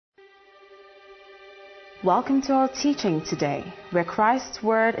Welcome to our teaching today, where Christ's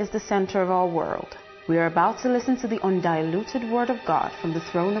Word is the center of our world. We are about to listen to the undiluted Word of God from the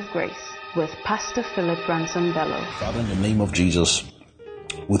throne of grace with Pastor Philip Ransom Bello. Father, in the name of Jesus,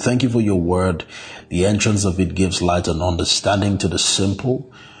 we thank you for your Word. The entrance of it gives light and understanding to the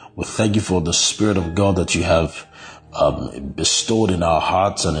simple. We thank you for the Spirit of God that you have bestowed in our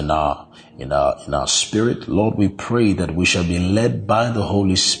hearts and in our spirit. Lord, we pray that we shall be led by the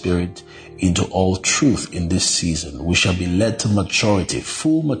Holy Spirit into all truth in this season. We shall be led to maturity,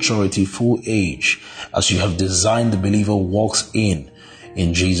 full age, as you have designed the believer walks in.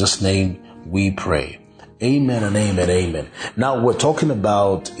 In Jesus' name we pray. Amen and amen, amen. Now we're talking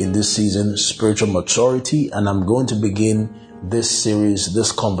about in this season spiritual maturity, and I'm going to begin this series,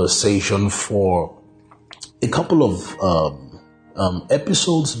 this conversation for a couple of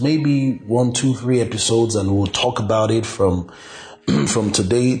episodes, maybe 1, 2, 3 episodes, and we'll talk about it from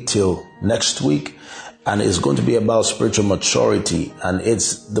today till next week. And it's going to be about spiritual maturity, and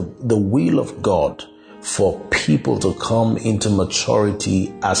it's the will of God for people to come into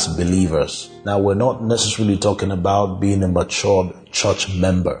maturity as believers. Now, we're not necessarily talking about being a mature church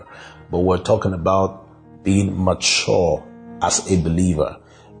member, but we're talking about being mature as a believer,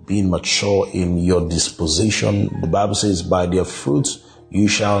 being mature in your disposition. The Bible says, by their fruits you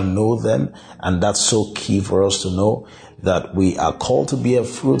shall know them. And that's so key for us to know that we are called to bear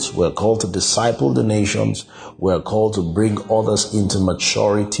fruits. We're called to disciple the nations. We're called to bring others into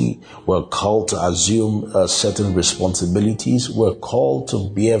maturity. We're called to assume certain responsibilities. We're called to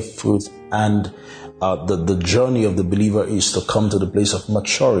bear fruit. And the journey of the believer is to come to the place of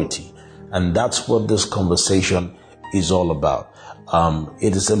maturity. And that's what this conversation is all about.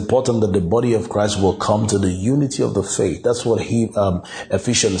 It is important that the body of Christ will come to the unity of the faith. That's what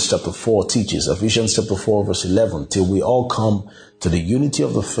Ephesians chapter 4 teaches. Ephesians chapter 4 verse 11, till we all come to the unity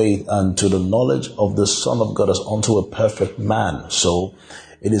of the faith and to the knowledge of the Son of God as unto a perfect man. So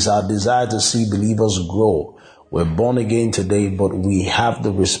it is our desire to see believers grow. We're born again today, but we have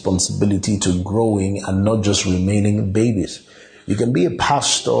the responsibility to growing and not just remaining babies. You can be a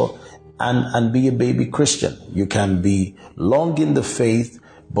pastor and be a baby Christian. You can be long in the faith,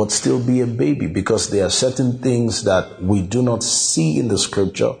 but still be a baby, because there are certain things that we do not see in the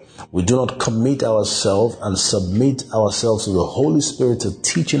scripture. We do not commit ourselves and submit ourselves to the Holy Spirit to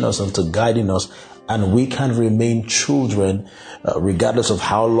teaching us and to guiding us, and we can remain children regardless of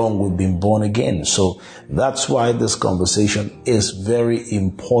how long we've been born again. So that's why this conversation is very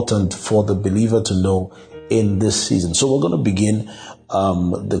important for the believer to know in this season. So we're going to begin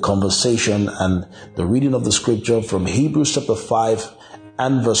the conversation and the reading of the scripture from Hebrews chapter 5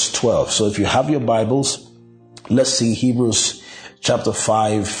 and verse 12. So if you have your Bibles, let's see Hebrews chapter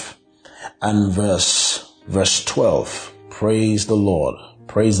 5 and verse 12. Praise the Lord.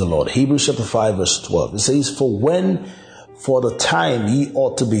 Praise the Lord. Hebrews chapter 5 verse 12. It says, for the time ye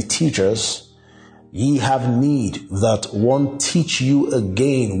ought to be teachers, ye have need that one teach you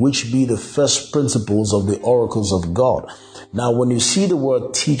again, which be the first principles of the oracles of God. Now, when you see the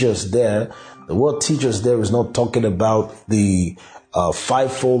word teachers there, the word teachers there is not talking about the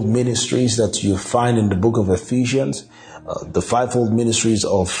fivefold ministries that you find in the book of Ephesians. The fivefold ministries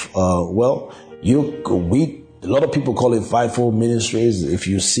of, a lot of people call it fivefold ministries. If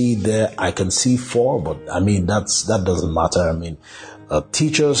you see there, I can see 4, but I mean, that doesn't matter. I mean,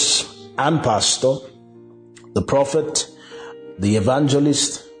 teachers and pastor, the prophet, the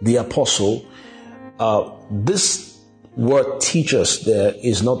evangelist, the apostle. This word teachers there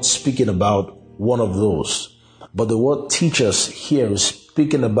is not speaking about one of those, but the word teachers here is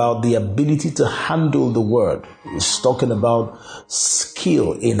speaking about the ability to handle the word. It's talking about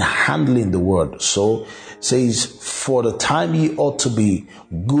skill in handling the word. So it says, for the time ye ought to be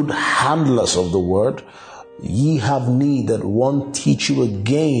good handlers of the word, ye have need that one teach you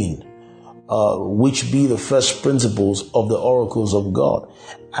again, which be the first principles of the oracles of God.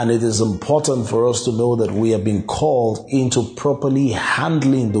 And it is important for us to know that we have been called into properly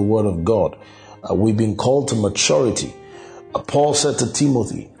handling the word of God. We've been called to maturity. Paul said to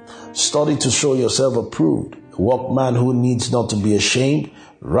Timothy, study to show yourself approved, a workman who needs not to be ashamed,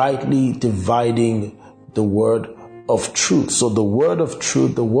 rightly dividing the word of truth. So the word of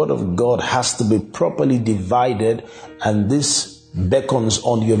truth, the word of God, has to be properly divided, and this beckons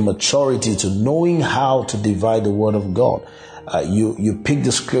on your maturity to knowing how to divide the word of God. You pick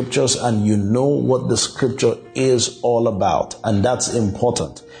the scriptures and you know what the scripture is all about, and that's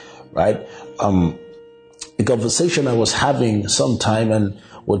important, right? A conversation I was having sometime, and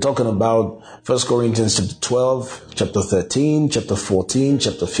We're talking about 1 Corinthians chapter 12, chapter 13, chapter 14,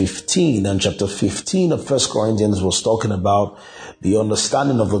 chapter 15. And chapter 15 of 1 Corinthians was talking about the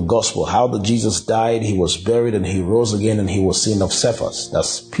understanding of the gospel, how that Jesus died, he was buried, and he rose again, and he was seen of Cephas.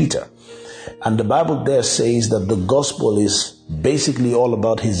 That's Peter. And the Bible there says that the gospel is basically all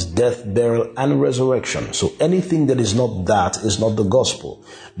about his death, burial, and resurrection. So anything that is not that is not the gospel.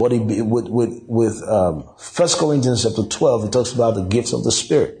 But with 1 Corinthians chapter 12, it talks about the gifts of the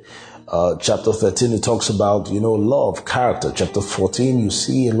Spirit. Chapter 13, it talks about, love, character. Chapter 14, you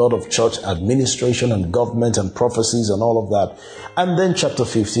see a lot of church administration and government and prophecies and all of that. And then chapter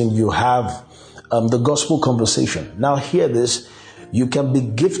 15, you have the gospel conversation. Now hear this. You can be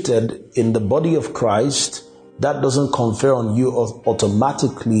gifted in the body of Christ. That doesn't confer on you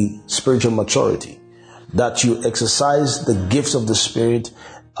automatically spiritual maturity. That you exercise the gifts of the Spirit.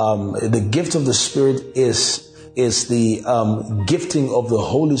 The gift of the Spirit is the gifting of the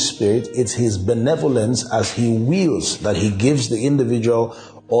Holy Spirit. It's his benevolence as he wills that he gives the individual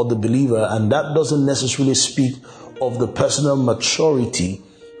or the believer. And that doesn't necessarily speak of the personal maturity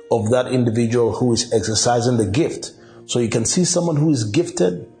of that individual who is exercising the gift. So you can see someone who is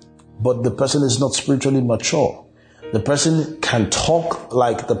gifted, but the person is not spiritually mature. The person can talk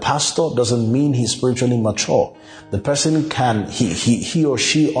like the pastor, doesn't mean he's spiritually mature. The person he or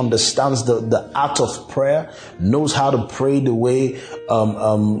she understands the art of prayer, knows how to pray the way,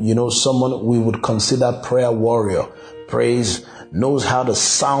 someone we would consider prayer warrior, prays, knows how to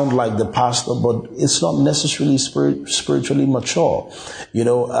sound like the pastor, but it's not necessarily spiritually mature.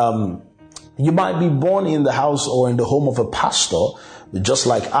 You might be born in the house or in the home of a pastor, just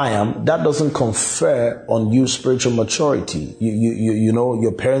like I am. That doesn't confer on you spiritual maturity.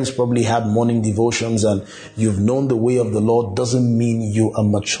 Your parents probably had morning devotions and you've known the way of the Lord doesn't mean you are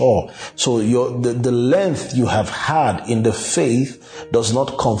mature. So the length you have had in the faith does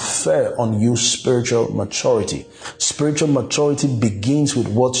not confer on you spiritual maturity. Spiritual maturity begins with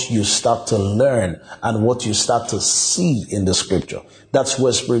what you start to learn and what you start to see in the scripture. That's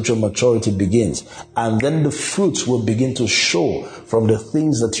where spiritual maturity begins. And then the fruits will begin to show from the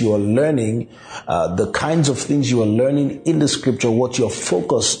things that you are learning, the kinds of things you are learning in the scripture, what your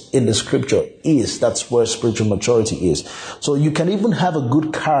focus in the scripture is. That's where spiritual maturity is. So you can even have a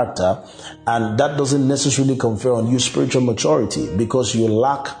good character, and that doesn't necessarily confer on you spiritual maturity because you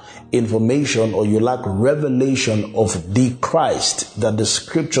lack information or you lack revelation of the Christ that the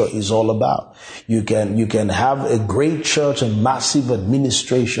scripture is all about. You can have a great church and massive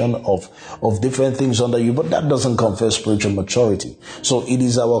administration of different things under you, but that doesn't confer spiritual maturity. So it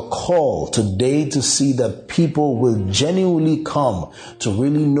is our call today to see that people will genuinely come to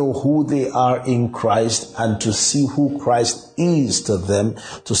really know who they are in Christ and to see who Christ is to them,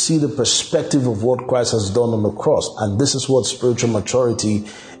 to see the perspective of what Christ has done on the cross. And this is what spiritual maturity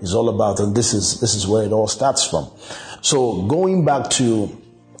is all about, and this is where it all starts from. So going back to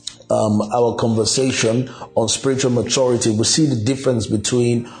our conversation on spiritual maturity, we see the difference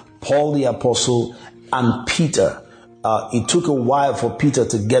between Paul the apostle and Peter. It took a while for Peter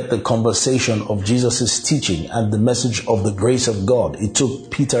to get the conversation of Jesus' teaching and the message of the grace of God. It took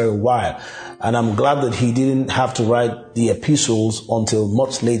Peter a while, and I'm glad that he didn't have to write the epistles until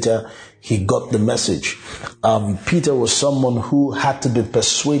much later he got the message. Peter was someone who had to be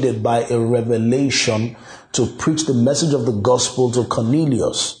persuaded by a revelation to preach the message of the gospel to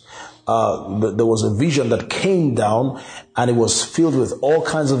Cornelius. There was a vision that came down and it was filled with all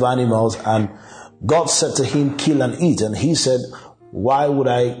kinds of animals, and God said to him, kill and eat. And he said, why would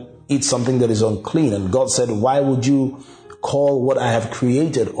I eat something that is unclean? And God said, why would you call what I have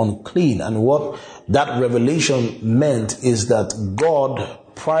created unclean? And what that revelation meant is that God,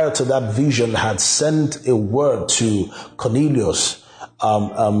 prior to that vision, had sent a word to Cornelius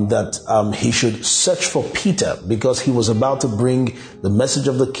that he should search for Peter because he was about to bring the message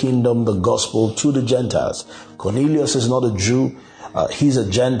of the kingdom, the gospel, to the Gentiles. Cornelius is not a Jew. He's a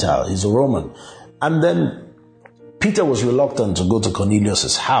Gentile. He's a Roman. And then Peter was reluctant to go to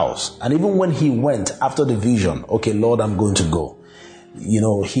Cornelius' house. And even when he went after the vision, okay, Lord, I'm going to go.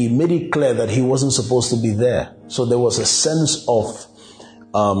 He made it clear that he wasn't supposed to be there. So there was a sense of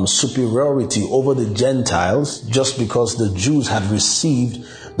superiority over the Gentiles just because the Jews had received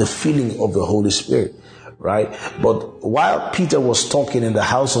the filling of the Holy Spirit, right? But while Peter was talking in the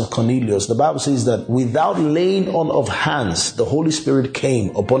house of Cornelius, the Bible says that without laying on of hands, the Holy Spirit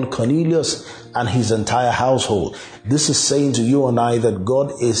came upon Cornelius and his entire household. This is saying to you and I that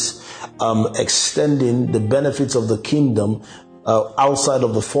God is extending the benefits of the kingdom outside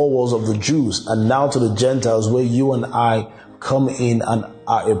of the four walls of the Jews and now to the Gentiles, where you and I come in and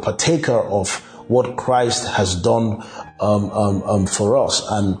are a partaker of what Christ has done for us.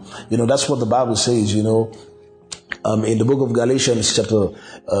 And, that's what the Bible says, in the book of Galatians chapter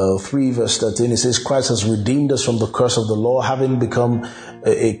 3 verse 13, it says, Christ has redeemed us from the curse of the law, having become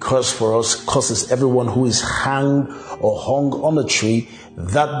a curse for us, curses everyone who is hanged or hung on a tree,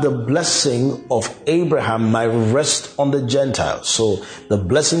 that the blessing of Abraham might rest on the Gentiles. So the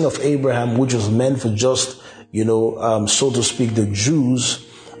blessing of Abraham, which was meant for just, so to speak, the Jews,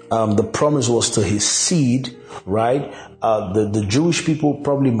 the promise was to his seed, right? The Jewish people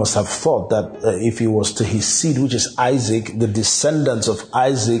probably must have thought that if it was to his seed, which is Isaac, the descendants of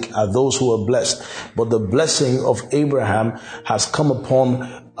Isaac are those who are blessed. But the blessing of Abraham has come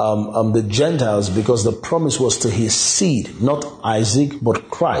upon the Gentiles, because the promise was to his seed, not Isaac, but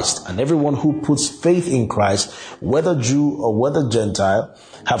Christ. And everyone who puts faith in Christ, whether Jew or whether Gentile,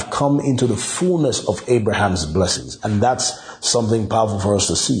 have come into the fullness of Abraham's blessings. And that's something powerful for us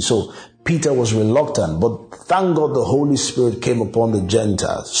to see. So Peter was reluctant, but thank God the Holy Spirit came upon the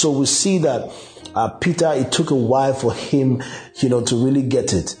Gentiles. So we see that Peter, it took a while for him, to really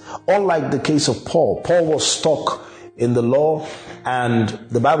get it. Unlike the case of Paul. Paul was stuck in the law, and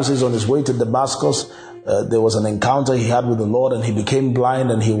the Bible says on his way to Damascus, there was an encounter he had with the Lord, and he became blind,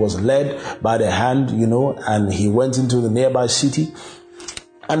 and he was led by the hand, and he went into the nearby city.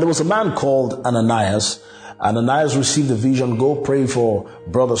 And there was a man called Ananias. Ananias received a vision, go pray for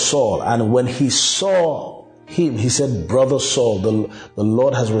brother Saul. And when he saw him, he said, Brother Saul, the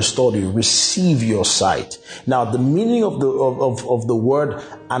Lord has restored you. Receive your sight. Now, the meaning of the word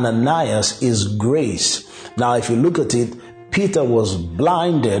Ananias is grace. Now, if you look at it, Peter was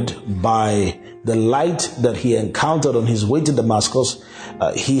blinded by the light that he encountered on his way to Damascus.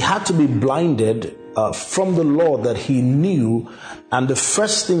 He had to be blinded from the Lord that he knew. And the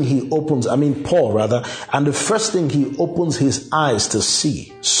first thing Paul, and the first thing he opens his eyes to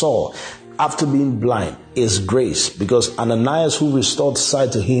see, Saul, after being blind, is grace. Because Ananias, who restored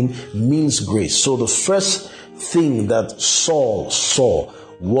sight to him, means grace. So the first thing that Saul saw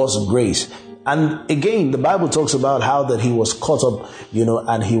was grace. And again, the Bible talks about how that he was caught up,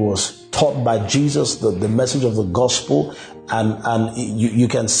 and he was taught by Jesus, the message of the gospel. And you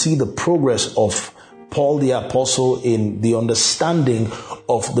can see the progress of Paul the apostle in the understanding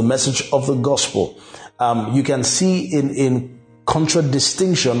of the message of the gospel. You can see in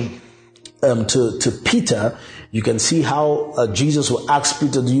contradistinction to Peter, you can see how Jesus will ask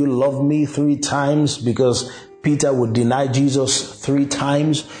Peter, do you love me 3 times? Because Peter would deny Jesus 3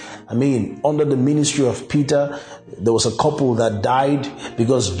 times. Under the ministry of Peter, there was a couple that died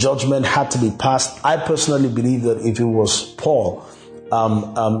because judgment had to be passed. I personally believe that if it was Paul,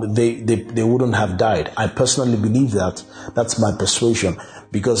 they wouldn't have died. I personally believe that. That's my persuasion.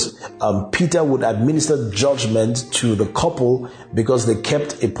 Because Peter would administer judgment to the couple because they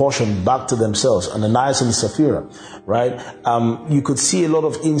kept a portion back to themselves, Ananias and Sapphira, right? You could see a lot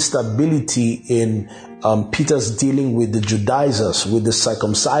of instability in Peter's dealing with the Judaizers, with the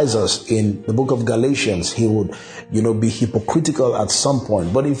circumcisers in the book of Galatians. He would, be hypocritical at some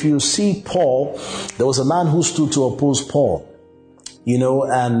point. But if you see Paul, there was a man who stood to oppose Paul.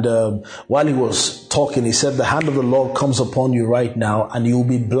 And while he was talking, he said, the hand of the Lord comes upon you right now, and you'll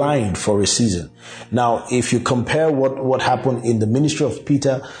be blind for a season. Now, if you compare what happened in the ministry of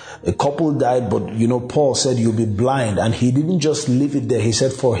Peter, a couple died, but Paul said you'll be blind, and he didn't just leave it there. He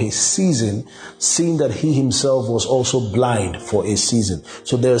said for a season, seeing that he himself was also blind for a season.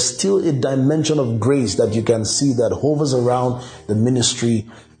 So there's still a dimension of grace that you can see that hovers around the ministry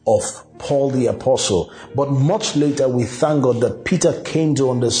of Paul the apostle. But much later, we thank God that Peter came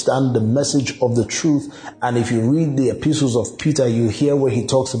to understand the message of the truth. And if you read the epistles of Peter, you hear where he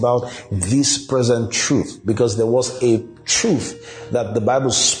talks about this present truth, because there was a truth that the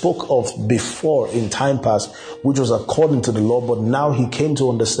Bible spoke of before in time past, which was according to the law, but now he came to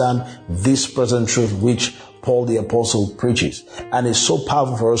understand this present truth which Paul the apostle preaches. And it's so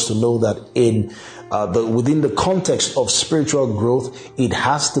powerful for us to know that within the context of spiritual growth, it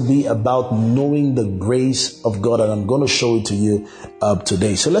has to be about knowing the grace of God. And I'm going to show it to you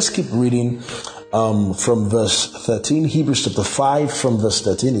today. So let's keep reading from verse 13, Hebrews chapter 5 from verse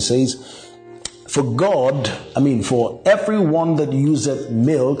 13. It says, for everyone that useth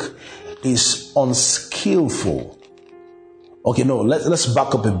milk is unskillful. Okay, no, let's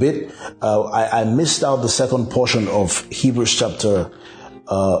back up a bit. I missed out the second portion of Hebrews chapter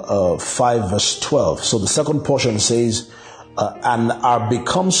 5 verse 12. So the second portion says, and are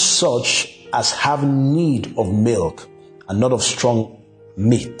become such as have need of milk and not of strong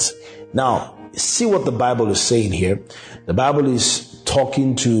meat. Now, see what the Bible is saying here. The Bible is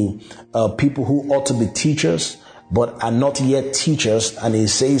talking to people who ought to be teachers, but are not yet teachers. And it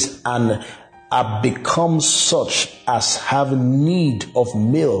says, and are become such as have need of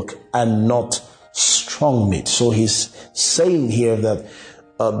milk and not strong meat. So he's saying here that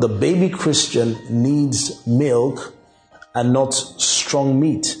the baby Christian needs milk and not strong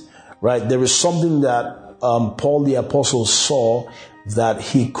meat, right? There is something that Paul the Apostle saw that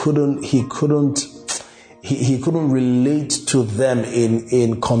he couldn't relate to them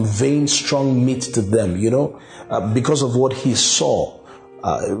in conveying strong meat to them, because of what he saw.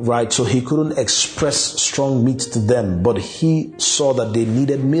 Right, so he couldn't express strong meat to them, but he saw that they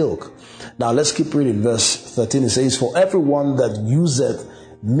needed milk. Now let's keep reading. Verse 13, it says, "For everyone that useth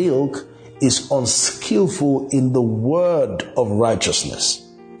milk is unskillful in the word of righteousness."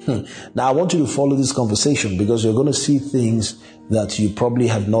 Now I want you to follow this conversation because you're going to see things that you probably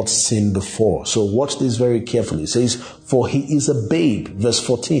have not seen before. So watch this very carefully. It says, "For he is a babe," verse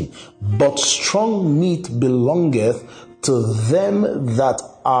 14, "but strong meat belongeth to them that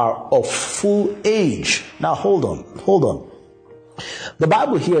are of full age." Now hold on. The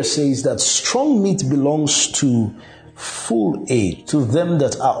Bible here says that strong meat belongs to full age, to them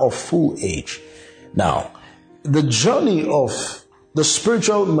that are of full age. Now, the journey of the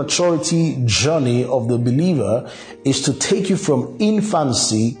spiritual maturity journey of the believer is to take you from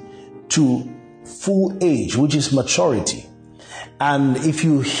infancy to full age, which is maturity. And if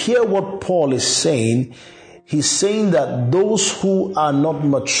you hear what Paul is saying, he's saying that those who are not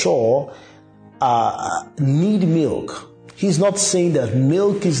mature need milk. He's not saying that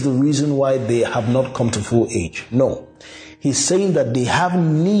milk is the reason why they have not come to full age. No. He's saying that they have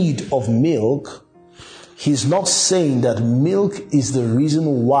need of milk. He's not saying that milk is the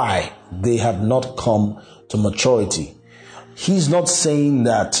reason why they have not come to maturity. He's not saying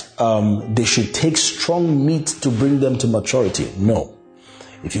that they should take strong meat to bring them to maturity. No.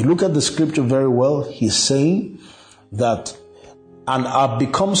 If you look at the scripture very well, he's saying that and are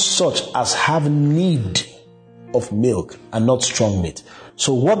become such as have need of milk and not strong meat.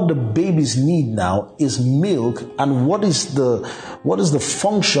 So what the babies need now is milk. And what is the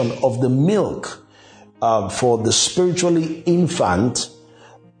function of the milk for the spiritually infant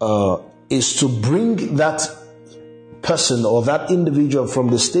is to bring that person or that individual from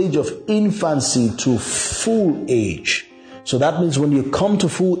the stage of infancy to full age. So that means when you come to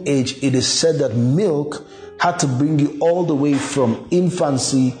full age, it is said that milk had to bring you all the way from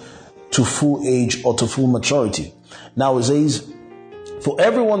infancy to full age or to full maturity. Now it says, "For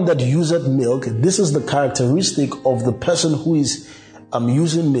everyone that useth milk," this is the characteristic of the person who is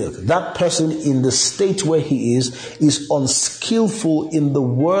using milk. That person in the state where he is unskillful in the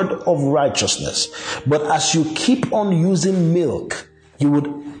word of righteousness. But as you keep on using milk, you would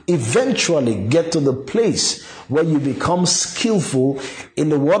eventually get to the place where you become skillful in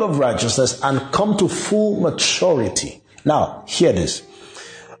the word of righteousness and come to full maturity. Now, hear this.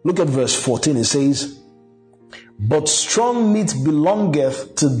 Look at verse 14. It says, "But strong meat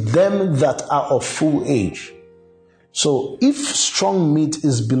belongeth to them that are of full age." So if strong meat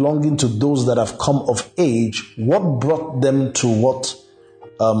is belonging to those that have come of age, what brought them to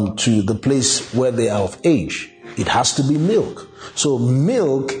to the place where they are of age? It has to be milk. So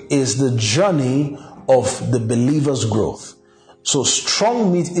milk is the journey of the believer's growth. So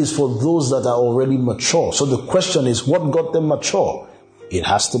strong meat is for those that are already mature. So the question is, what got them mature? It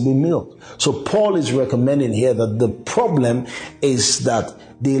has to be milk. So Paul is recommending here that the problem is that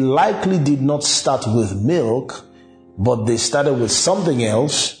they likely did not start with milk, but they started with something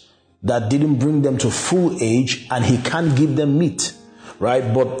else that didn't bring them to full age, and he can't give them meat,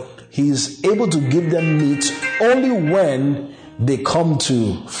 right? But he's able to give them meat only when they come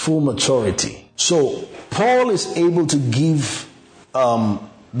to full maturity. So Paul is able to give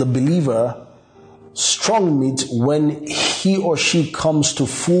the believer strong meat when he or she comes to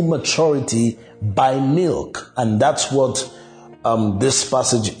full maturity by milk. And that's what this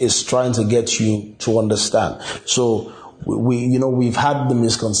passage is trying to get you to understand. So we've had the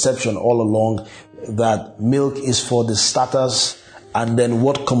misconception all along that milk is for the starters, and then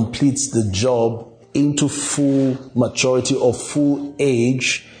what completes the job into full maturity or full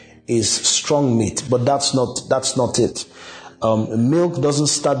age is strong meat. But that's not it. Milk doesn't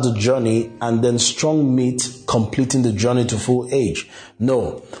start the journey and then strong meat completing the journey to full age.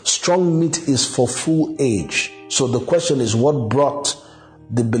 No, strong meat is for full age. So the question is, what brought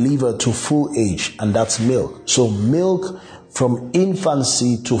the believer to full age? And that's milk. So milk from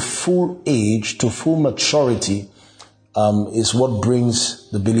infancy to full age, to full maturity, is what brings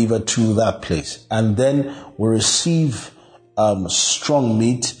the believer to that place. And then we receive strong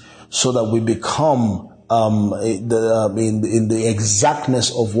meat so that we become in the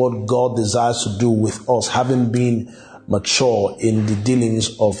exactness of what God desires to do with us, having been mature in the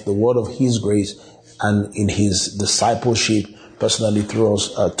dealings of the word of his grace and in his discipleship personally through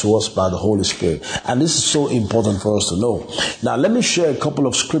us, to us by the Holy Spirit. And this is so important for us to know. Now, let me share a couple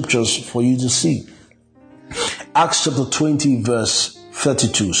of scriptures for you to see. Acts chapter 20, verse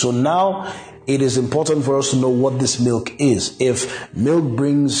 32. So now it is important for us to know what this milk is. If milk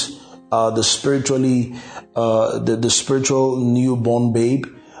brings the spiritual newborn babe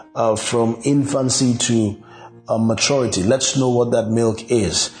from infancy to maturity, let's know what that milk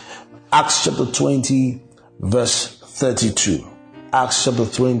is. Acts chapter 20, verse 32. Acts chapter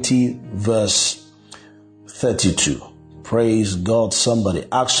 20, verse 32. Praise God, somebody.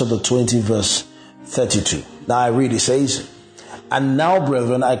 Acts chapter 20, verse 32. Now I read, it says, "And now,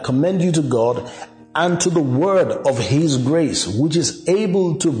 brethren, I commend you to God and to the word of his grace, which is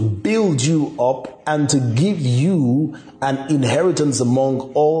able to build you up and to give you an inheritance among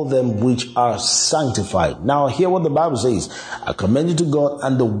all them which are sanctified." Now hear what the Bible says. I commend you to God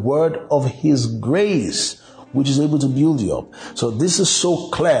and the word of his grace, which is able to build you up. So this is so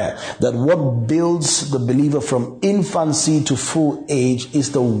clear that what builds the believer from infancy to full age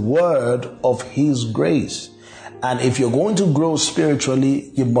is the word of his grace. And if you're going to grow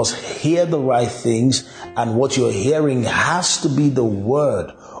spiritually, you must hear the right things, and what you're hearing has to be the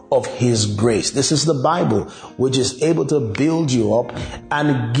word of his grace. This is the Bible, which is able to build you up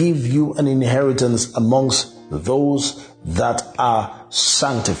and give you an inheritance amongst those that are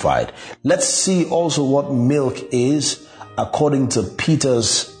sanctified. Let's see also what milk is according to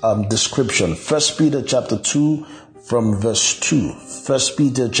Peter's description. 1 Peter chapter 2 from verse 2. 1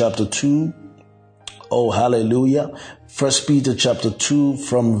 Peter chapter 2. Oh, hallelujah. 1 Peter chapter 2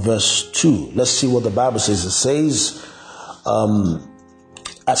 from verse 2. Let's see what the Bible says. It says,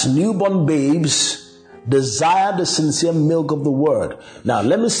 as newborn babes, desire the sincere milk of the word. Now,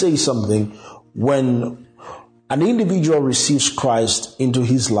 let me say something. When an individual receives Christ into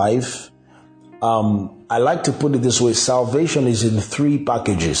his life, I like to put it this way. Salvation is in 3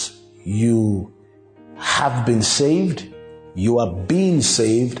 packages. You have been saved, you are being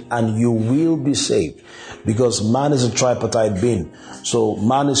saved, and you will be saved. Because man is a tripartite being. So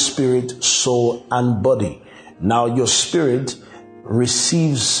man is spirit, soul, and body. Now your spirit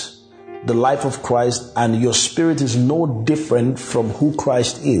receives the life of Christ, and your spirit is no different from who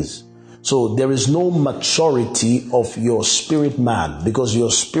Christ is. So there is no maturity of your spirit man, because your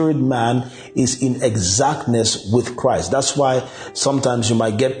spirit man is in exactness with Christ. That's why sometimes you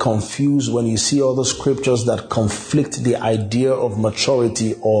might get confused when you see other scriptures that conflict the idea of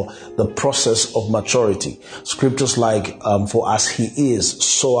maturity or the process of maturity. Scriptures like, for as he is,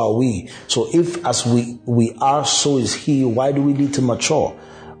 so are we. So if as we are, so is he, why do we need to mature?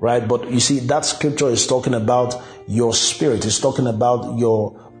 Right? But you see, that scripture is talking about your spirit. It's talking about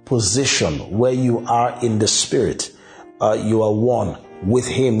your position, where you are in the spirit. You are one with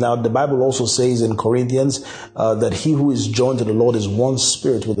him. Now, the Bible also says in Corinthians that he who is joined to the Lord is one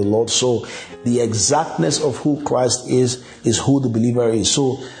spirit with the Lord. So the exactness of who Christ is who the believer is.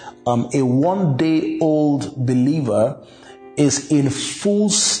 So a one-day-old believer is in full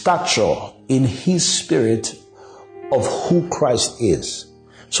stature in his spirit of who Christ is.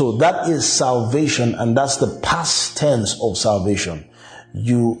 So that is salvation, and that's the past tense of salvation.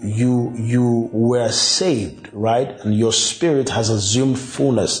 You were saved, right? And your spirit has assumed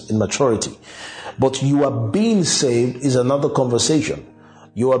fullness in maturity. But you are being saved is another conversation.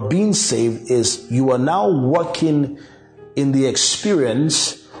 You are being saved is you are now working in the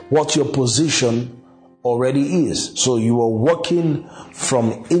experience what your position already is. So you are working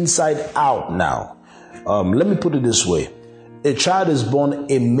from inside out now. Let me put it this way. A child is born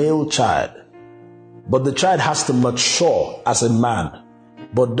a male child, but the child has to mature as a man.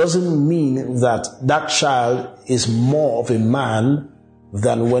 But doesn't mean that that child is more of a man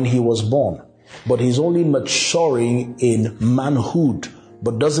than when he was born. But he's only maturing in manhood,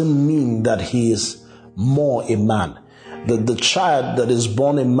 but doesn't mean that he is more a man. The child that is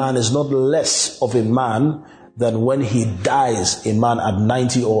born a man is not less of a man than when he dies a man at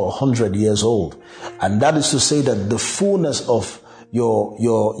 90 or 100 years old. And that is to say that the fullness of your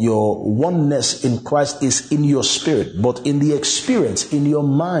oneness in Christ is in your spirit, but in the experience, in your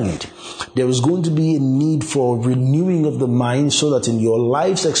mind, there is going to be a need for renewing of the mind, so that in your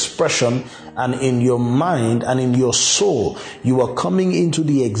life's expression and in your mind and in your soul, you are coming into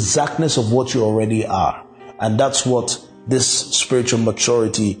the exactness of what you already are. And that's what this spiritual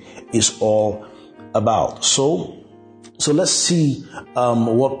maturity is all about. So let's see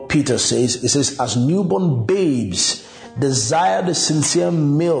what Peter says. It says, as newborn babes, desire the sincere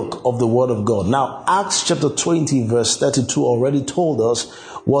milk of the word of God. Now, Acts chapter 20 verse 32 already told us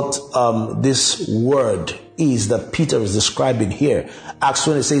what this word is that Peter is describing here. Acts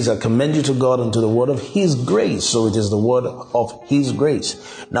 20 says, I commend you to God and to the word of his grace. So it is the word of his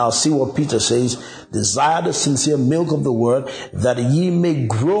grace. Now see what Peter says. Desire the sincere milk of the word, that ye may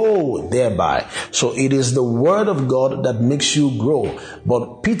grow thereby. So it is the word of God that makes you grow.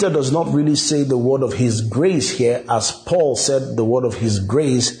 But Peter does not really say the word of his grace here, as Paul said the word of his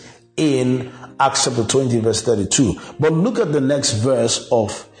grace in Acts chapter 20 verse 32. But look at the next verse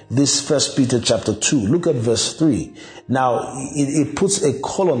of this 1 Peter chapter 2. Look at verse 3. Now, it puts a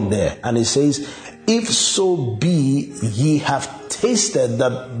colon there and it says, if so be ye have tasted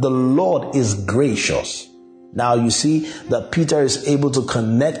that the Lord is gracious. Now you see that Peter is able to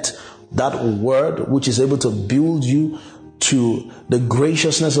connect that word, which is able to build you to the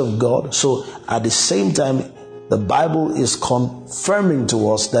graciousness of God. So at the same time, the Bible is confirming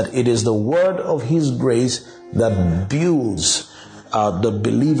to us that it is the word of his grace that builds the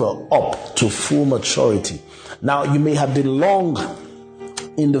believer up to full maturity. Now, you may have been long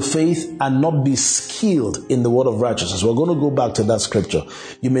in the faith and not be skilled in the word of righteousness. We're going to go back to that scripture.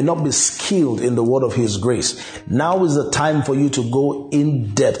 You may not be skilled in the word of his grace. Now is the time for you to go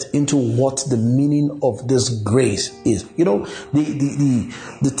in depth into what the meaning of this grace is. You know,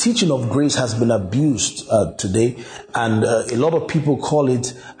 the teaching of grace has been abused today, and a lot of people call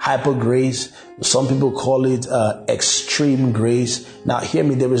it hyper grace. Some people call it extreme grace. Now, hear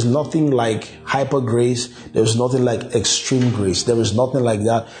me, there is nothing like hyper grace. There is nothing like extreme grace. There is nothing like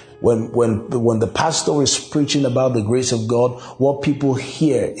that. When the pastor is preaching about the grace of God, what people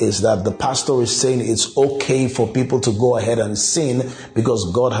hear is that the pastor is saying it's okay for people to go ahead and sin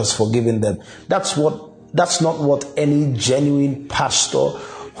because God has forgiven them. That's not what any genuine pastor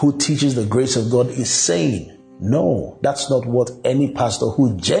who teaches the grace of God is saying. No, that's not what any pastor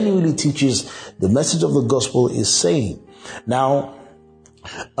who genuinely teaches the message of the gospel is saying. Now,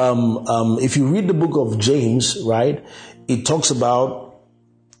 if you read the book of James, right, it talks about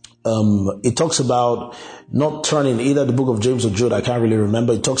not turning, either the book of James or Jude, I can't really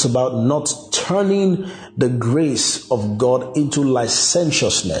remember. It talks about not turning the grace of God into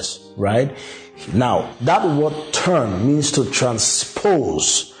licentiousness, right? Now, that word turn means to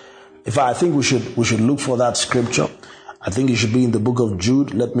transpose. I think we should look for that scripture. I think it should be in the book of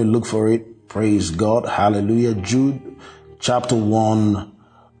Jude. Let me look for it. Praise God. Hallelujah. Jude chapter 1,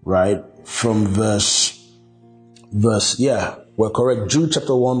 right? From verse, we're correct. Jude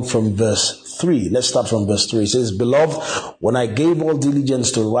chapter 1 from verse 3. Let's start from verse 3. It says, Beloved, when I gave all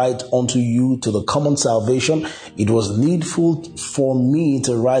diligence to write unto you to the common salvation, it was needful for me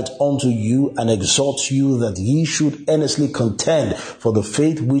to write unto you and exhort you that ye should earnestly contend for the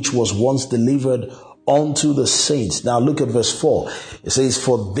faith which was once delivered unto the saints. Now look at verse 4. It says,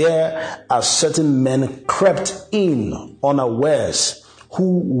 For there are certain men crept in unawares,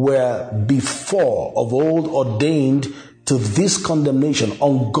 who were before of old ordained to this condemnation,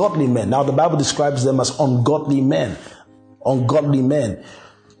 ungodly men. Now the Bible describes them as ungodly men,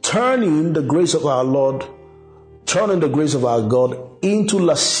 turning the grace of our God into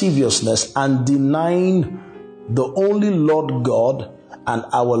lasciviousness and denying the only Lord God and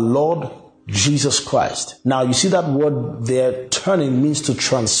our Lord Jesus Christ. Now you see that word there, turning, means to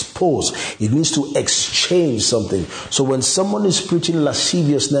transpose. It means to exchange something. So when someone is preaching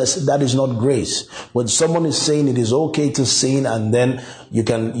lasciviousness, that is not grace. When someone is saying it is okay to sin and then you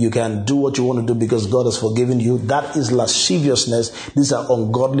can do what you want to do because God has forgiven you, that is lasciviousness. These are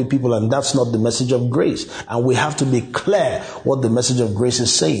ungodly people, and that's not the message of grace. And we have to be clear what the message of grace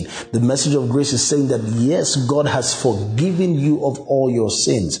is saying. The message of grace is saying that yes, God has forgiven you of all your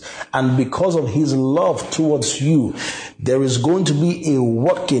sins, and because of his love towards you, there is going to be a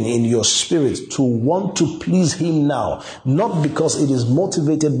working in your spirit to want to please him now, not because it is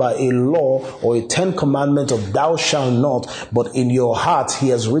motivated by a law or a 10 commandment of thou shalt not, but in your heart he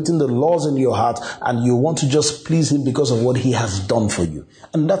has written the laws in your heart and you want to just please him because of what he has done for you.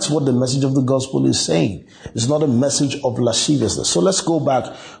 And that's what the message of the gospel is saying. It's not a message of lasciviousness. So let's go back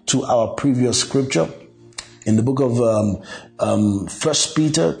to our previous scripture in the book of 1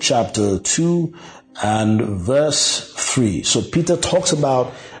 Peter chapter 2 and verse 3. So Peter talks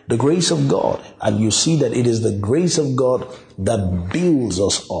about the grace of God, and you see that it is the grace of God that builds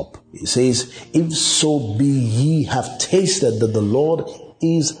us up. It says, if so be ye have tasted that the Lord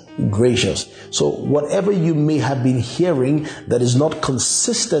is gracious. So whatever you may have been hearing that is not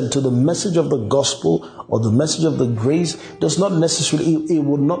consistent to the message of the gospel or the message of the grace does not necessarily, it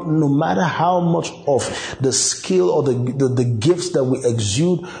will not, no matter how much of the skill or the gifts that we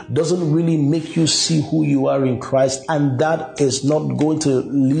exude, doesn't really make you see who you are in Christ, and that is not going to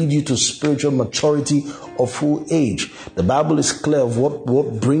lead you to spiritual maturity of full age. The Bible is clear of what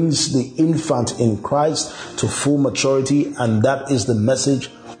brings the infant in Christ to full maturity, and that is the message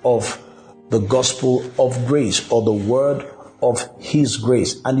of the gospel of grace, or the word of his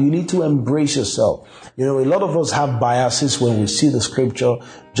grace. And you need to embrace yourself. A lot of us have biases when we see the scripture,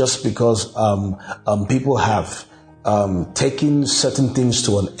 just because people have taking certain things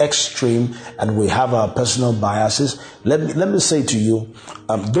to an extreme, and we have our personal biases. Let me say to you,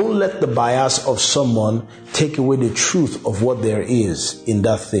 don't let the bias of someone take away the truth of what there is in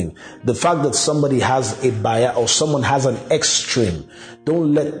that thing. The fact that somebody has a bias or someone has an extreme,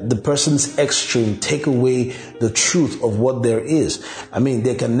 don't let the person's extreme take away the truth of what there is.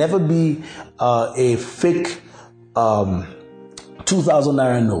 There can never be a fake 2,000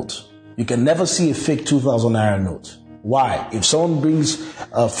 naira note. You can never see a fake 2,000 naira note. Why? If someone brings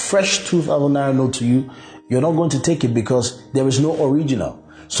a fresh 2,000 naira note to you, you're not going to take it, because there is no original.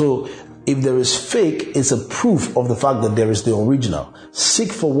 So if there is fake, it's a proof of the fact that there is the original.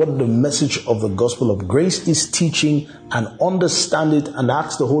 Seek for what the message of the gospel of grace is teaching, and understand it, and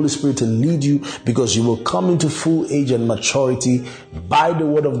ask the Holy Spirit to lead you, because you will come into full age and maturity by the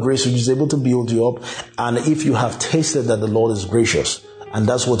word of grace, which is able to build you up. And if you have tasted that the Lord is gracious, and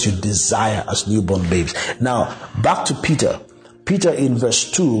that's what you desire as newborn babes. Now, back to Peter. Peter in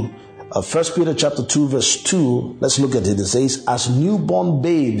verse 2, 1 Peter chapter 2, verse 2, let's look at it. It says, as newborn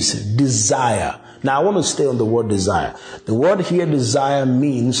babes desire. Now, I want to stay on the word desire. The word here, desire,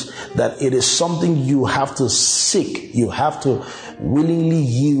 means that it is something you have to seek. You have to willingly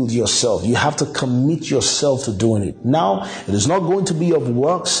yield yourself. You have to commit yourself to doing it. Now, it is not going to be of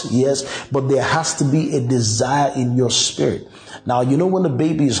works, yes, but there has to be a desire in your spirit. Now, when the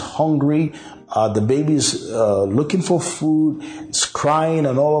baby is hungry, the baby is looking for food, it's crying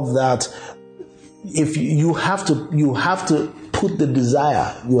and all of that. If you have to put the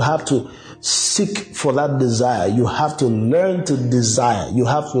desire, you have to seek for that desire. You have to learn to desire. You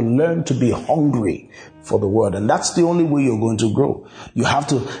have to learn to be hungry for the word. And that's the only way you're going to grow. You have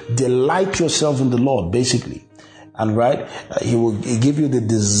to delight yourself in the Lord, basically. And he will give you the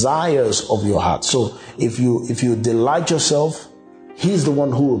desires of your heart. So if you delight yourself, he's the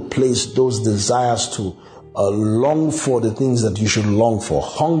one who will place those desires to long for the things that you should long for,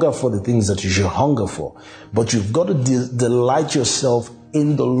 hunger for the things that you should hunger for. But you've got to delight yourself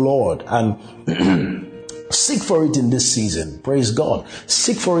in the Lord, and seek for it in this season. Praise God.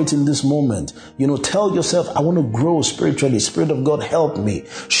 Seek for it in this moment. Tell yourself, I want to grow spiritually. Spirit of God, help me.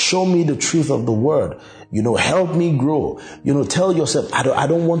 Show me the truth of the word. Help me grow. Tell yourself, I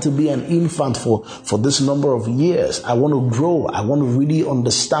don't want to be an infant for this number of years. I want to grow. I want to really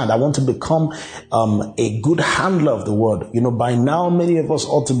understand. I want to become a good handler of the word. By now, many of us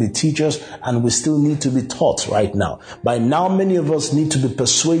ought to be teachers, and we still need to be taught right now. By now, many of us need to be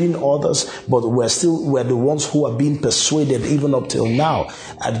persuading others, but we're the ones who are being persuaded even up till now.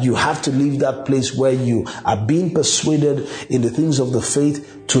 And you have to leave that place where you are being persuaded in the things of the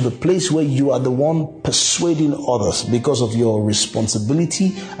faith to the place where you are the one persuading others, because of your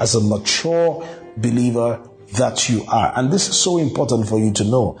responsibility as a mature believer that you are. And this is so important for you to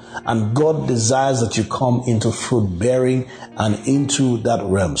know. And God desires that you come into fruit bearing and into that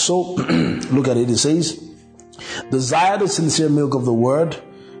realm. So look at it. It says, desire the sincere milk of the word.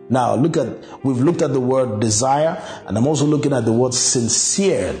 Now we've looked at the word desire, and I'm also looking at the word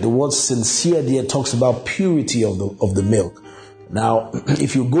sincere. The word sincere there talks about purity of the milk. Now,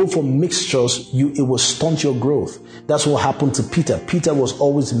 if you go for mixtures, it will stunt your growth. That's what happened to Peter. Peter was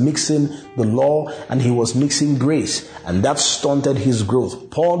always mixing the law, and he was mixing grace, and that stunted his growth.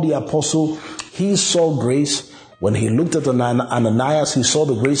 Paul the apostle, he saw grace. When he looked at Ananias, he saw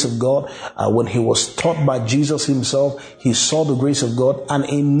the grace of God. When he was taught by Jesus himself, he saw the grace of God. And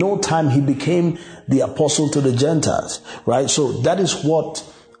in no time, he became the apostle to the Gentiles, right? So that is what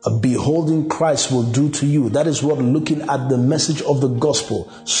beholding Christ will do to you. That is what looking at the message of the gospel.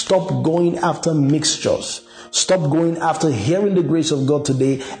 Stop going after mixtures. Stop going after hearing the grace of God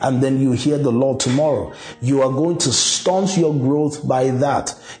today and then you hear the Lord tomorrow. You are going to stunt your growth by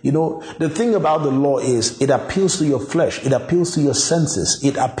that. The thing about the law is it appeals to your flesh. It appeals to your senses.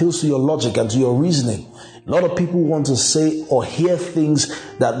 It appeals to your logic and to your reasoning. A lot of people want to say or hear things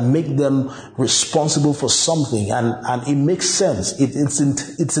that make them responsible for something, and it makes sense.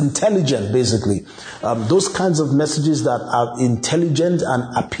 It's intelligent, basically. Those kinds of messages that are intelligent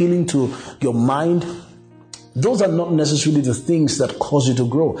and appealing to your mind, those are not necessarily the things that cause you to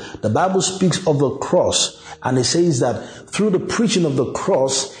grow. The Bible speaks of the cross, and it says that through the preaching of the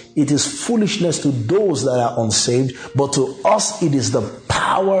cross, it is foolishness to those that are unsaved, but to us it is the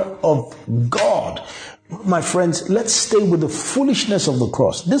power of God. My friends, let's stay with the foolishness of the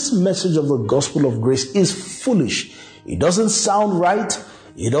cross. This message of the gospel of grace is foolish. It doesn't sound right.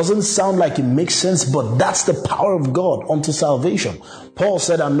 It doesn't sound like it makes sense, but that's the power of God unto salvation. Paul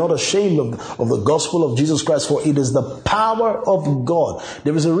said, I'm not ashamed of the gospel of Jesus Christ, for it is the power of God.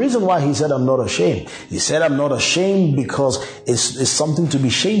 There is a reason why he said, I'm not ashamed. He said, I'm not ashamed because it's something to be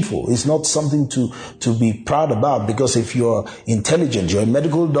shameful. It's not something to be proud about, because if you're intelligent, you're a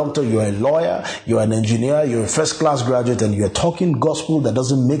medical doctor, you're a lawyer, you're an engineer, you're a first-class graduate, and you're talking gospel that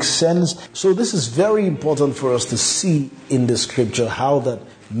doesn't make sense. So this is very important for us to see in the scripture how that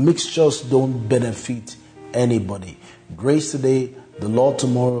mixtures don't benefit anybody. Grace today, the Lord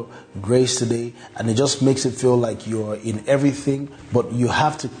tomorrow, grace today, and it just makes it feel like you're in everything, but you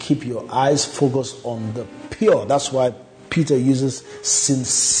have to keep your eyes focused on the pure. That's why Peter uses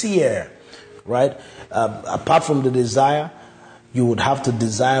sincere, right? Apart from the desire, you would have to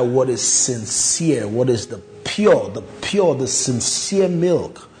desire what is sincere, what is the pure, the sincere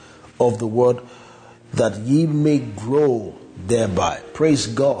milk of the word, that ye may grow thereby. Praise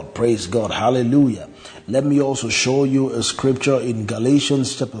God, hallelujah. Let me also show you a scripture in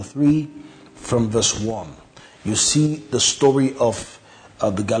Galatians chapter 3 from verse 1. You see the story of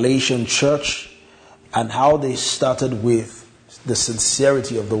the Galatian church and how they started with the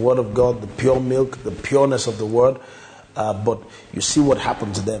sincerity of the word of God, the pure milk, the pureness of the word, but you see what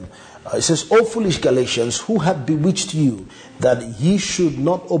happened to them. It says, O foolish Galatians, who hath bewitched you that ye should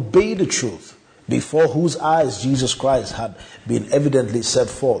not obey the truth, before whose eyes Jesus Christ had been evidently set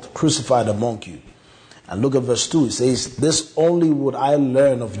forth, crucified among you. And look at verse 2. It says, this only would I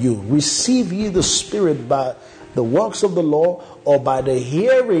learn of you. Receive ye the Spirit by the works of the law, or by the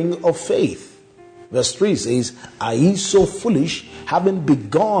hearing of faith? Verse 3 says, are ye so foolish, having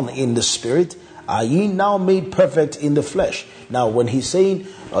begun in the Spirit, are ye now made perfect in the flesh? Now, when he's saying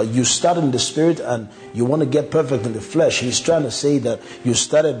you start in the Spirit and you want to get perfect in the flesh, he's trying to say that you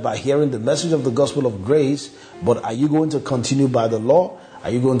started by hearing the message of the gospel of grace, but are you going to continue by the law? Are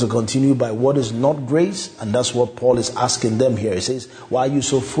you going to continue by what is not grace? And that's what Paul is asking them here. He says, why are you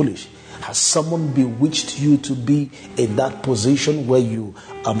so foolish? Has someone bewitched you to be in that position where you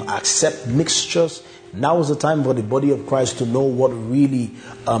accept mixtures? Now is the time for the body of Christ to know what really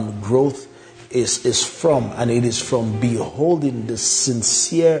growth is from, and it is from beholding the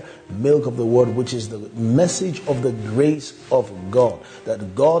sincere milk of the word, which is the message of the grace of God,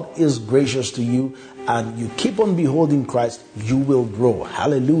 that God is gracious to you, and you keep on beholding Christ, you will grow.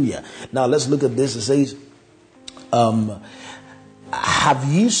 Hallelujah. Now let's look at this. It says, have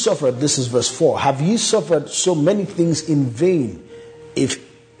ye suffered, this is verse 4, have ye suffered so many things in vain, if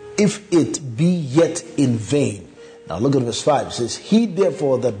it be yet in vain? Now look at verse 5. It says, he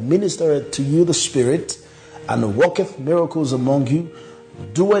therefore that ministereth to you the Spirit, and worketh miracles among you,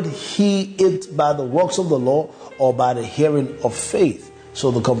 doeth he it by the works of the law, or by the hearing of faith?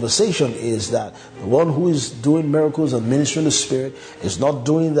 So the conversation is that the one who is doing miracles and ministering the Spirit is not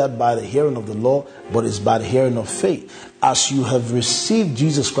doing that by the hearing of the law, but is by the hearing of faith. As you have received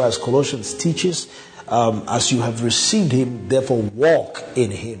Jesus Christ, Colossians teaches, as you have received him, therefore walk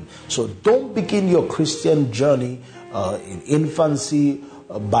in him. So don't begin your Christian journey in infancy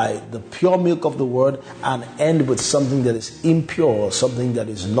by the pure milk of the word and end with something that is impure or something that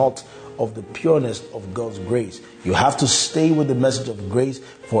is not of the pureness of God's grace. You have to stay with the message of grace,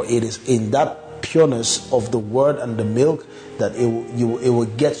 for it is in that pureness of the word and the milk that it will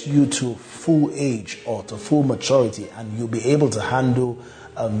get you to full age or to full maturity, and you'll be able to handle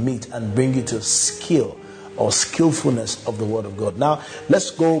meat and bring you to skill or skillfulness of the word of God. Now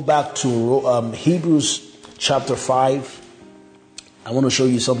let's go back to Hebrews chapter 5. I want to show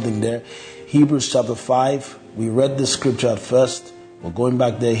you something there. Hebrews chapter 5. We read this scripture at first. We're going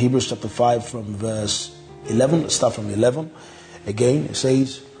back there. Hebrews chapter 5 from verse 11. Let's start from 11. Again, it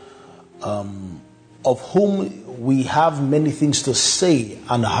says, of whom we have many things to say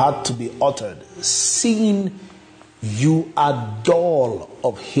and hard to be uttered, seeing you are dull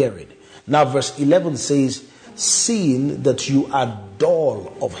of hearing. Now verse 11 says, seeing that you are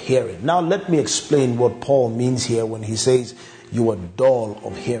dull of hearing. Now let me explain what Paul means here when he says you are dull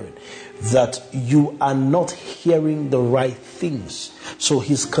of hearing. That you are not hearing the right things. So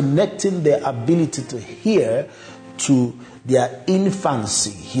he's connecting their ability to hear to their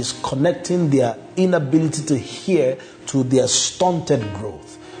infancy. He's connecting their inability to hear to their stunted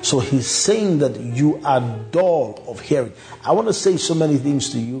growth. So he's saying that you are dull of hearing. I want to say so many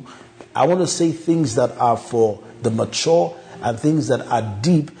things to you. I want to say things that are for the mature and things that are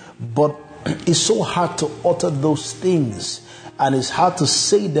deep, but it's so hard to utter those things. And it's hard to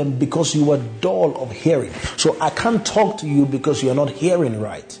say them because you are dull of hearing. So I can't talk to you because you're not hearing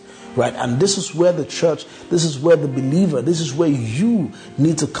right. right? And this is where the church, this is where the believer, this is where you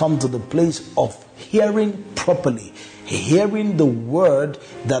need to come to the place of hearing properly, hearing the word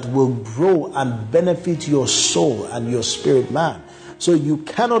that will grow and benefit your soul and your spirit man. So you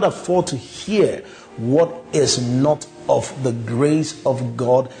cannot afford to hear what is not of the grace of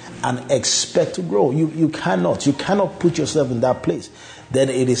God and expect to grow. You cannot put yourself in that place. Then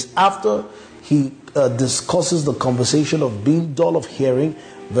it is after he discusses the conversation of being dull of hearing.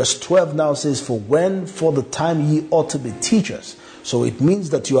 Verse 12 now says, for the time ye ought to be teachers. So it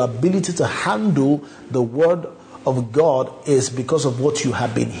means that your ability to handle the word of God is because of what you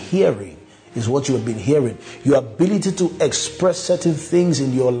have been hearing. Your ability to express certain things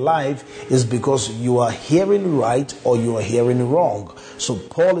in your life is because you are hearing right or you are hearing wrong. So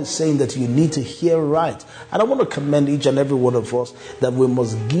Paul is saying that you need to hear right. And I want to commend each and every one of us that we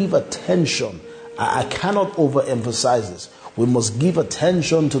must give attention. I cannot overemphasize this. We must give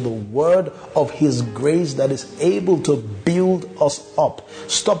attention to the word of his grace that is able to build us up.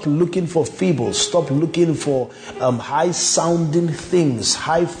 Stop looking for feebles. Stop looking for high-sounding things,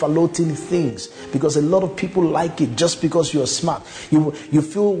 high-falutin things. Because a lot of people like it just because you're smart. You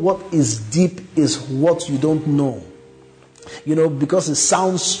feel what is deep is what you don't know. Because it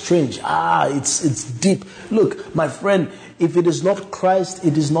sounds strange. It's deep. Look, my friend, if it is not Christ,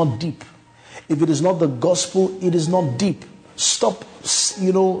 it is not deep. If it is not the gospel, it is not deep. Stop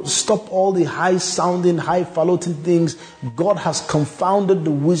all the high-sounding, high-falutin things. God has confounded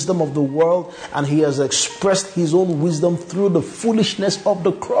the wisdom of the world, and he has expressed his own wisdom through the foolishness of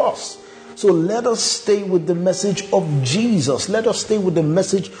the cross. So let us stay with the message of Jesus. Let us stay with the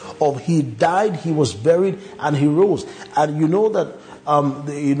message of he died, he was buried, and he rose. And you know that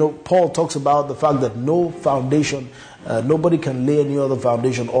Paul talks about the fact that no foundation, nobody can lay any other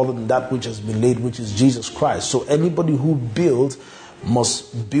foundation other than that which has been laid, which is Jesus Christ. So anybody who builds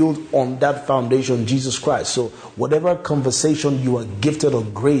must build on that foundation, Jesus Christ. So whatever conversation you are gifted or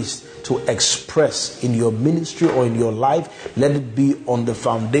graced to express in your ministry or in your life, let it be on the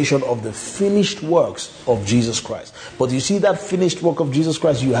foundation of the finished works of Jesus Christ. But you see, that finished work of Jesus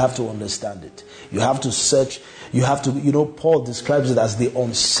Christ, you have to understand it. You have to search. You have to, Paul describes it as the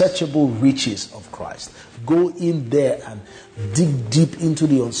unsearchable riches of Christ. Go in there and dig deep into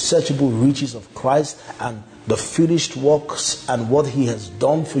the unsearchable riches of Christ and the finished works and what he has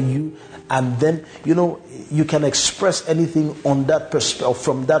done for you. And then, you can express anything on that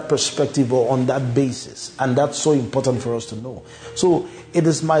from that perspective or on that basis. And that's so important for us to know. So it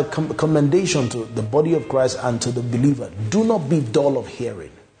is my commendation to the body of Christ and to the believer. Do not be dull of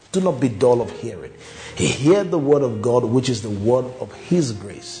hearing. Do not be dull of hearing. Hear the word of God, which is the word of his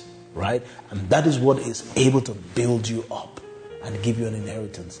grace, right? And that is what is able to build you up and give you an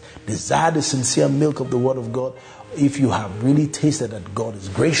inheritance. Desire the sincere milk of the word of God. If you have really tasted that God is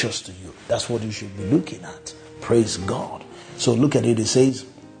gracious to you, that's what you should be looking at. Praise God. So look at it. It says,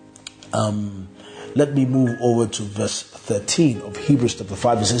 let me move over to verse 13 of Hebrews chapter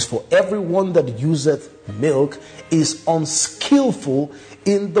 5. It says, for everyone that useth milk is unskillful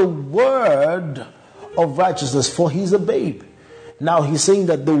in the word of righteousness, for he's a babe. Now he's saying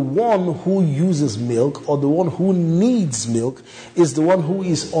that the one who uses milk or the one who needs milk is the one who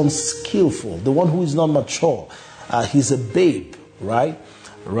is unskillful, the one who is not mature. He's a babe, right?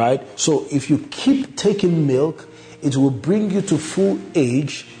 So if you keep taking milk, it will bring you to full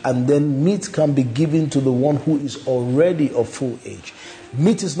age, and then meat can be given to the one who is already of full age.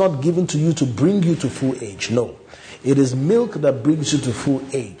 Meat is not given to you to bring you to full age. No, it is milk that brings you to full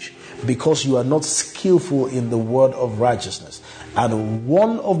age, because you are not skillful in the word of righteousness. And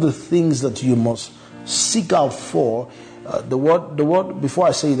one of the things that you must seek out for, the word, before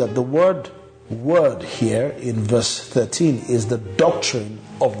I say that, the word here in verse 13 is the doctrine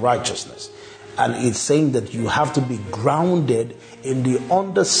of righteousness. And it's saying that you have to be grounded in the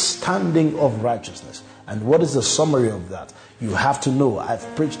understanding of righteousness. And what is the summary of that? You have to know.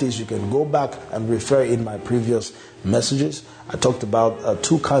 I've preached this. You can go back and refer in my previous messages. I talked about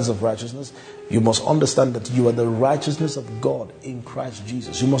two kinds of righteousness. You must understand that you are the righteousness of God in Christ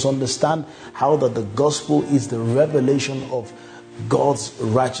Jesus. You must understand how that the gospel is the revelation of God's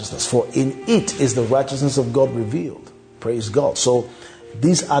righteousness. For in it is the righteousness of God revealed. Praise God. So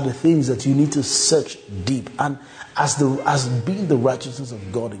these are the things that you need to search deep. And as being the righteousness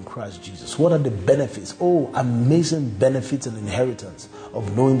of God in Christ Jesus, what are the benefits? Oh, amazing benefits and inheritance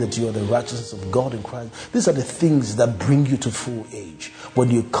of knowing that you are the righteousness of God in Christ. These are the things that bring you to full age.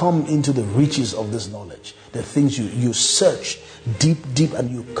 When you come into the riches of this knowledge, the things you search deep, and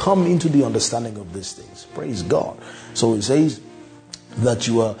you come into the understanding of these things. Praise God. So it says that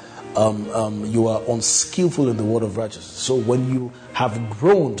you are you are unskillful in the word of righteousness. So when you have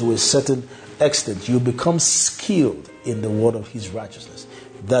grown to a certain extent, you become skilled in the word of his righteousness.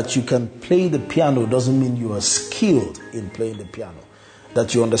 That you can play the piano doesn't mean you are skilled in playing the piano.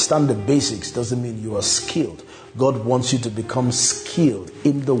 That you understand the basics doesn't mean you are skilled. God wants you to become skilled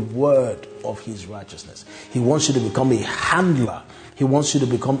in the word of his righteousness. He wants you to become a handler. He wants you to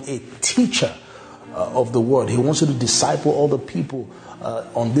become a teacher of the word. He wants you to disciple all the people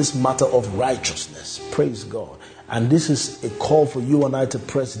on this matter of righteousness. Praise God. And this is a call for you and I to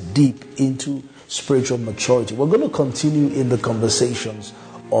press deep into spiritual maturity. We're going to continue in the conversations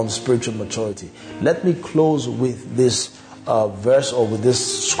on spiritual maturity. Let me close with this verse, or with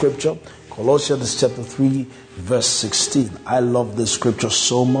this scripture, Colossians chapter 3 verse 16. I love this scripture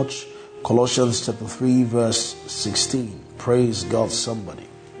so much. Colossians chapter 3 verse 16. Praise God, somebody.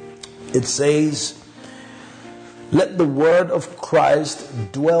 It says, let the word of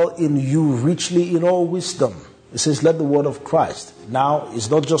Christ dwell in you richly in all wisdom. It says, let the word of Christ. Now, it's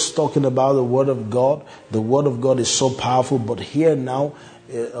not just talking about the word of God. The word of God is so powerful, but here now,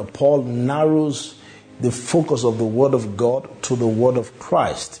 Paul narrows the focus of the word of God to the word of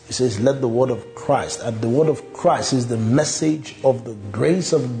Christ. He says, let the word of Christ. And the word of Christ is the message of the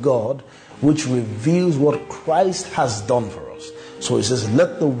grace of God, which reveals what Christ has done for us. So he says,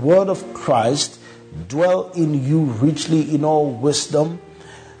 let the word of Christ dwell in you richly in all wisdom,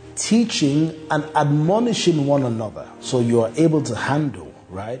 teaching and admonishing one another, so you are able to handle,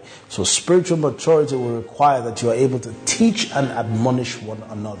 right? So spiritual maturity will require that you are able to teach and admonish one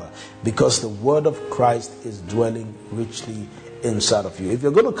another, because the word of Christ is dwelling richly inside of you. If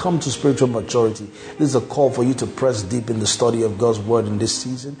you're going to come to spiritual maturity, this is a call for you to press deep in the study of God's word in this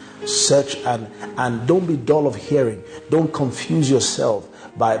season. Search and don't be dull of hearing. Don't confuse yourself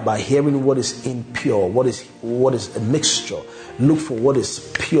by hearing what is impure, what is a mixture. Look for what is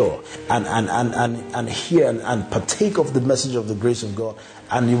pure and hear and partake of the message of the grace of God,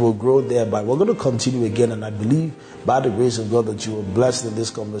 and you will grow thereby. We're going to continue again, and I believe by the grace of God that you will be blessed in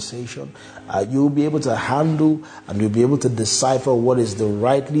this conversation. You will be able to handle and you'll be able to decipher what is the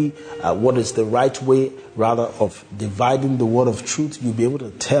right way rather of dividing the word of truth. You'll be able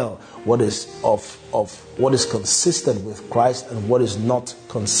to tell what is what is consistent with Christ and what is not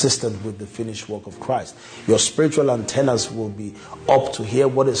consistent with the finished work of Christ. Your spiritual antennas will be up to hear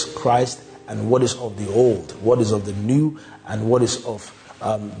what is Christ and what is of the old, what is of the new, and what is of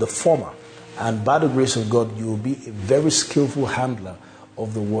the former. And by the grace of God, you will be a very skillful handler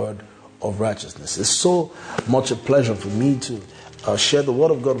of the word of righteousness. It's so much a pleasure for me to share the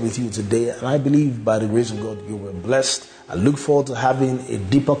word of God with you today. And I believe by the grace of God, you were blessed. I look forward to having a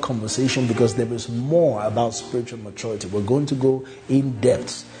deeper conversation, because there is more about spiritual maturity. We're going to go in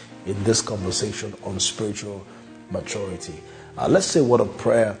depth in this conversation on spiritual maturity. Let's say a word of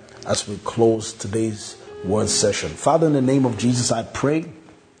prayer as we close today's word session. Father, in the name of Jesus, I pray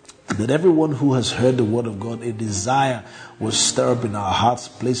that everyone who has heard the word of God, a desire will stir up in our hearts,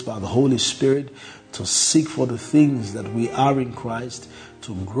 placed by the Holy Spirit, to seek for the things that we are in Christ,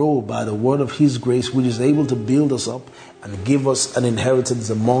 to grow by the word of his grace, which is able to build us up and give us an inheritance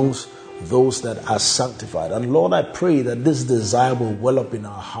amongst those that are sanctified. And Lord, I pray that this desire will well up in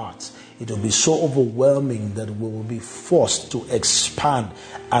our hearts. It will be so overwhelming that we will be forced to expand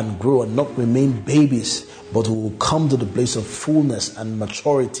and grow and not remain babies, but we will come to the place of fullness and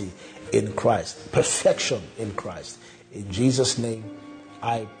maturity in Christ, perfection in Christ. In Jesus' name,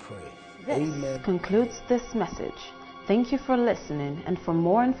 I pray. This Amen. concludes this message. Thank you for listening, and for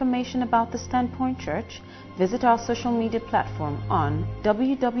more information about the Standpoint Church, visit our social media platform on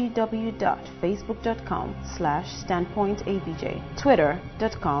www.facebook.com/standpointabj,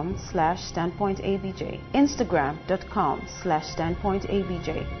 twitter.com/standpointabj,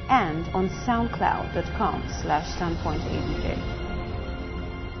 instagram.com/standpointabj, and on soundcloud.com/standpointabj.